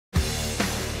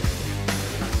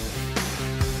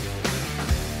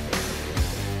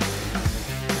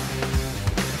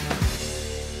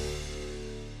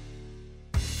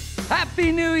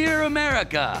Happy New Year,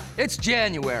 America! It's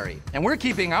January, and we're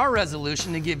keeping our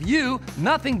resolution to give you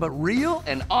nothing but real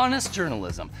and honest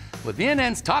journalism with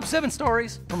VNN's top 7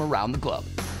 stories from around the globe.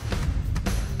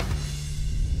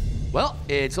 Well,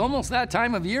 it's almost that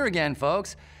time of year again,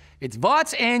 folks. It's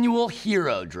Vought's annual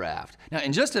Hero Draft. Now,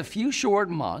 in just a few short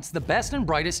months, the best and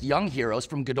brightest young heroes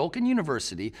from Godolphin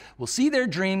University will see their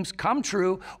dreams come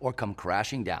true or come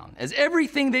crashing down, as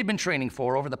everything they've been training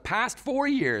for over the past 4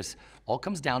 years all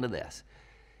comes down to this.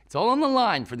 It's all on the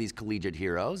line for these collegiate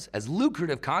heroes, as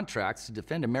lucrative contracts to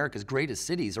defend America's greatest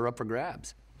cities are up for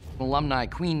grabs. Alumni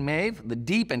Queen Maeve, the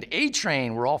Deep, and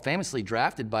A-Train were all famously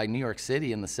drafted by New York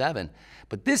City in the 7.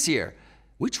 But this year,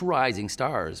 which rising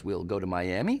stars will go to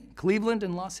Miami, Cleveland,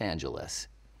 and Los Angeles?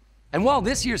 And while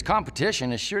this year's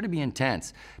competition is sure to be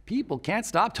intense, people can't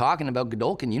stop talking about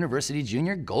Godolphin University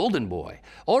Junior Golden Boy,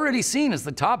 already seen as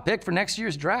the top pick for next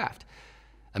year's draft.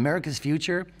 America's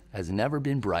future has never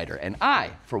been brighter, and I,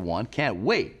 for one, can't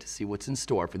wait to see what's in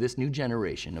store for this new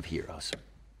generation of heroes.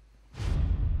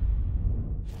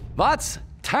 Vought's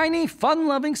tiny,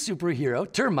 fun-loving superhero,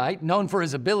 Termite, known for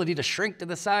his ability to shrink to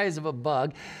the size of a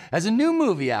bug, has a new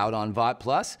movie out on Vought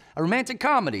Plus, a romantic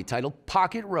comedy titled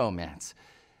Pocket Romance.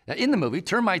 Now, in the movie,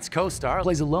 Termite's co-star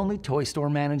plays a lonely toy store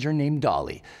manager named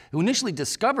Dolly, who initially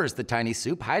discovers the tiny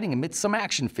soup hiding amidst some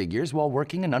action figures while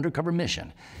working an undercover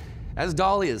mission. As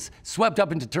Dolly is swept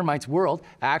up into Termite's world,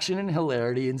 action and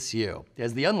hilarity ensue,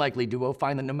 as the unlikely duo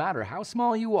find that no matter how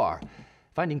small you are,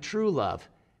 finding true love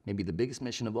may be the biggest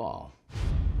mission of all.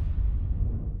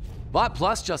 Vought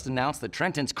Plus just announced that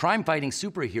Trenton's crime-fighting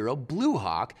superhero, Blue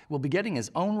Hawk, will be getting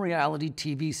his own reality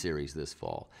TV series this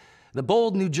fall. The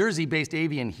bold New Jersey-based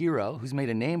avian hero, who's made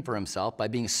a name for himself by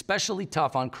being especially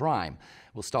tough on crime,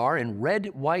 will star in Red,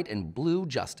 White, and Blue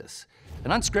Justice,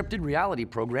 an unscripted reality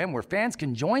program where fans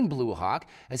can join Blue Hawk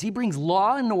as he brings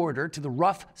law and order to the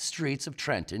rough streets of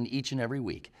Trenton each and every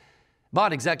week.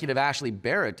 Vought executive Ashley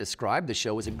Barrett described the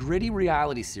show as a gritty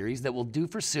reality series that will do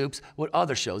for soups what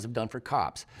other shows have done for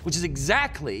cops, which is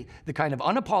exactly the kind of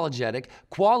unapologetic,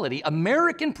 quality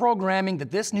American programming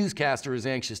that this newscaster is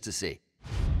anxious to see.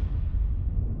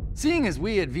 Seeing as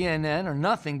we at VNN are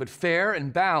nothing but fair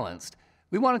and balanced,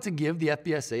 we wanted to give the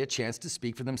FBSA a chance to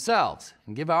speak for themselves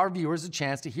and give our viewers a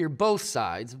chance to hear both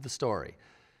sides of the story.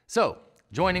 So,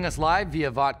 joining us live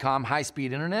via Voughtcom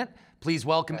high-speed internet, please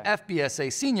welcome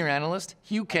FBSA Senior Analyst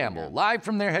Hugh Campbell, live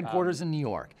from their headquarters in New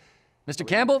York. Mr.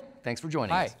 Campbell, thanks for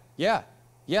joining us. Hi.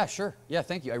 Yeah, sure. Yeah,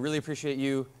 thank you. I really appreciate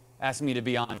you asking me to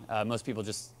be on. Most people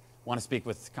just want to speak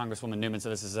with Congresswoman Newman, so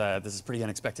this is pretty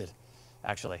unexpected,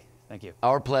 actually. Thank you.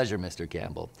 Our pleasure, Mr.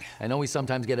 Campbell. I know we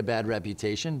sometimes get a bad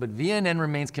reputation, but VNN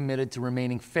remains committed to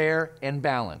remaining fair and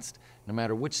balanced, no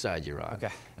matter which side you're on. Okay.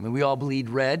 I mean, we all bleed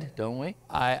red, don't we?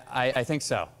 I think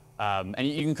so. And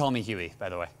you can call me Huey, by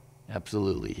the way.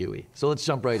 Absolutely, Huey. So let's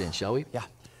jump right in, shall we? Yeah.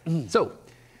 So,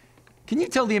 can you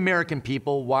tell the American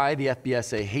people why the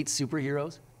FBSA hates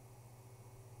superheroes?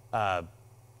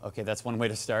 Okay, that's one way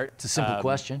to start. It's a simple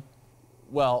question.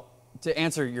 Well, to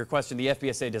answer your question, the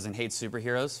FBSA doesn't hate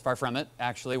superheroes. Far from it,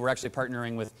 actually. We're actually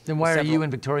partnering with Then why are you and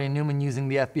Victoria Newman using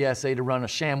the FBSA to run a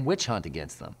sham witch hunt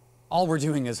against them? All we're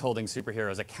doing is holding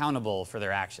superheroes accountable for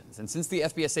their actions. And since the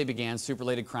FBSA began,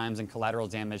 super-related crimes and collateral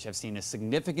damage have seen a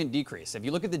significant decrease. If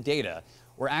you look at the data,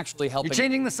 we're actually helping... You're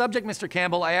changing the subject, Mr.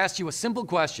 Campbell. I asked you a simple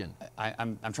question.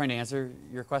 I'm trying to answer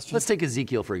your question. Let's take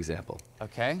Ezekiel, for example.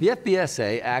 Okay. The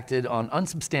FBSA acted on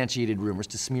unsubstantiated rumors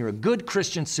to smear a good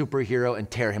Christian superhero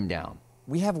and tear him down.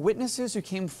 We have witnesses who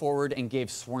came forward and gave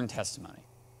sworn testimony.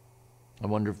 I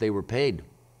wonder if they were paid.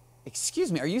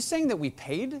 Excuse me, are you saying that we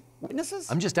paid witnesses?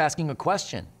 I'm just asking a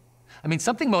question. I mean,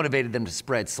 something motivated them to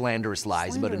spread slanderous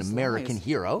lies about an American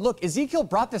hero. Look, Ezekiel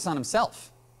brought this on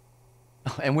himself.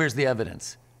 And where's the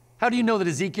evidence? How do you know that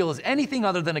Ezekiel is anything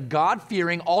other than a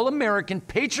God-fearing, all-American,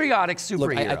 patriotic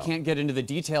superhero? Look, I can't get into the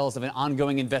details of an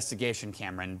ongoing investigation,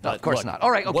 Cameron. But of course look, not. All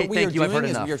right, okay, thank you. I've heard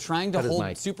enough. We are trying to hold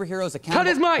superheroes accountable. Cut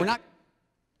his mic! We're not...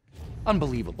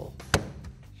 Unbelievable.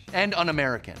 And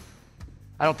un-American.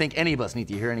 I don't think any of us need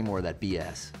to hear any more of that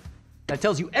BS. That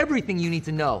tells you everything you need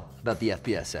to know about the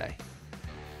FBSA.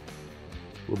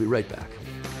 We'll be right back.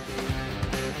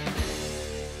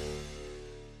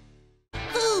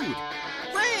 Food,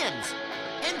 friends,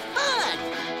 and fun.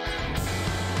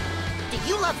 Do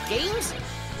you love games?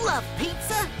 Love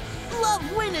pizza? Love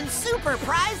winning super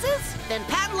prizes? Then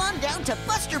paddle on down to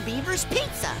Buster Beaver's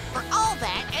Pizza for all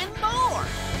that and more.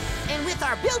 And with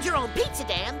our build-your-own pizza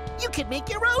dam, you can make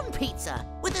your own pizza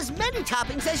with as many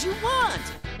toppings as you want.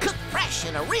 Cooked fresh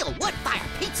in a real wood-fire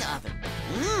pizza oven.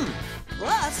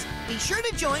 Plus, be sure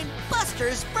to join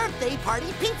Buster's Birthday Party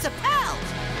Pizza Pals.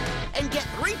 and get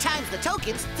 3 times the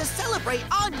tokens to celebrate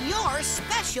on your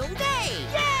special day.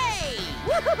 Yay!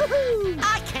 Woo-hoo-hoo-hoo!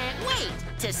 I can't wait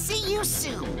to see you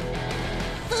soon.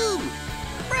 Food,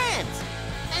 friends,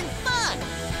 and fun.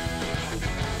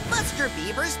 Buster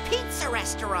Beaver's Pizza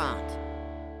Restaurant.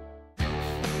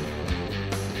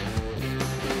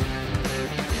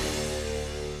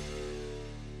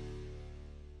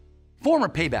 Former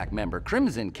Payback member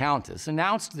Crimson Countess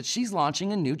announced that she's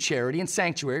launching a new charity and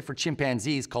sanctuary for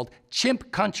chimpanzees called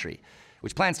Chimp Country,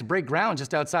 which plans to break ground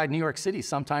just outside New York City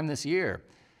sometime this year.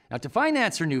 Now, to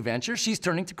finance her new venture, she's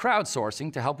turning to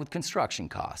crowdsourcing to help with construction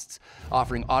costs,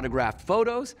 offering autographed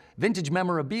photos, vintage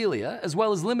memorabilia, as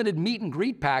well as limited meet and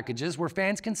greet packages where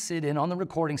fans can sit in on the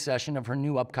recording session of her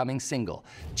new upcoming single,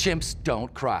 Chimps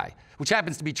Don't Cry, which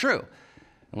happens to be true,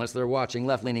 unless they're watching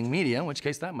left-leaning media, in which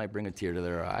case that might bring a tear to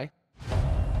their eye.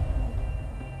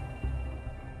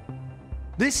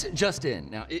 This just in.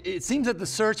 Now, it seems that the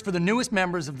search for the newest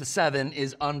members of the Seven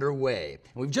is underway.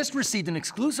 We've just received an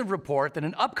exclusive report that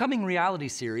an upcoming reality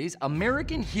series,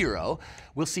 American Hero,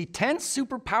 will see 10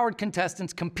 superpowered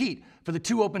contestants compete for the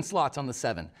 2 open slots on the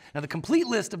Seven. Now, the complete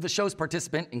list of the show's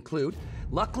participants include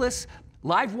Luckless,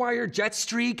 Livewire,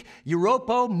 Jetstreak,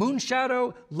 Europo,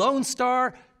 Moonshadow, Lone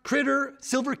Star, Critter,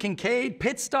 Silver Kincaid,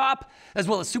 Pit Stop, as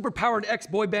well as superpowered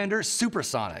ex-boy bander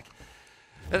Supersonic.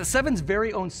 The Seven's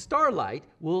very own Starlight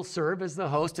will serve as the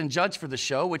host and judge for the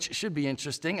show, which should be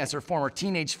interesting, as her former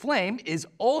teenage flame is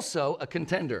also a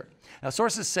contender. Now,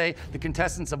 sources say the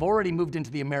contestants have already moved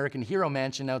into the American Hero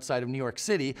mansion outside of New York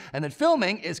City, and that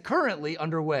filming is currently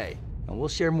underway. And we'll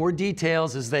share more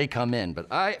details as they come in, but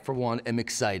I, for one, am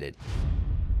excited.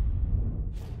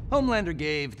 Homelander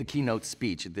gave the keynote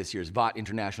speech at this year's Vought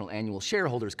International Annual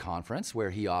Shareholders Conference, where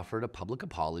he offered a public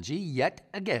apology yet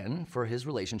again for his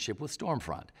relationship with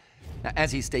Stormfront. Now,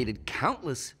 as he stated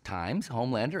countless times,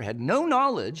 Homelander had no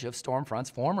knowledge of Stormfront's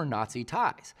former Nazi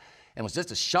ties and was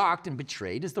just as shocked and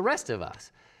betrayed as the rest of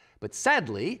us. But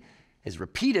sadly, his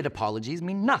repeated apologies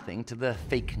mean nothing to the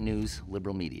fake news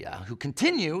liberal media, who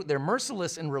continue their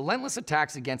merciless and relentless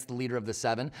attacks against the leader of the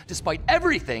Seven, despite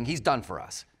everything he's done for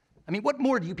us. I mean, what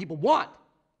more do you people want?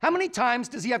 How many times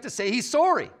does he have to say he's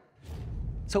sorry?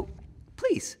 So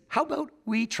please, how about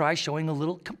we try showing a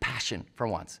little compassion for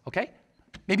once, okay?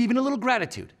 Maybe even a little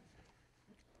gratitude.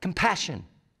 Compassion,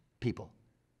 people.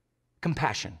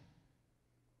 Compassion.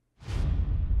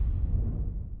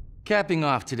 Capping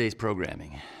off today's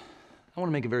programming, I want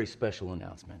to make a very special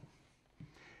announcement.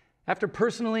 After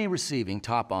personally receiving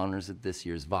top honors at this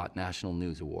year's Vought National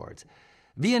News Awards,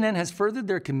 VNN has furthered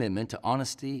their commitment to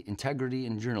honesty, integrity,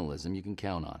 and journalism you can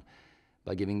count on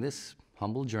by giving this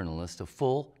humble journalist a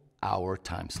full hour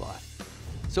time slot.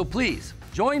 So please,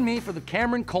 join me for the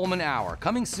Cameron Coleman Hour,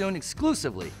 coming soon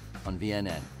exclusively on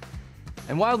VNN.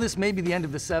 And while this may be the end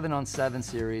of the 7 on 7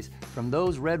 series, from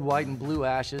those red, white, and blue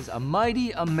ashes, a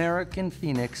mighty American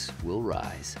phoenix will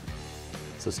rise.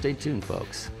 So stay tuned,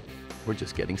 folks. We're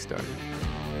just getting started.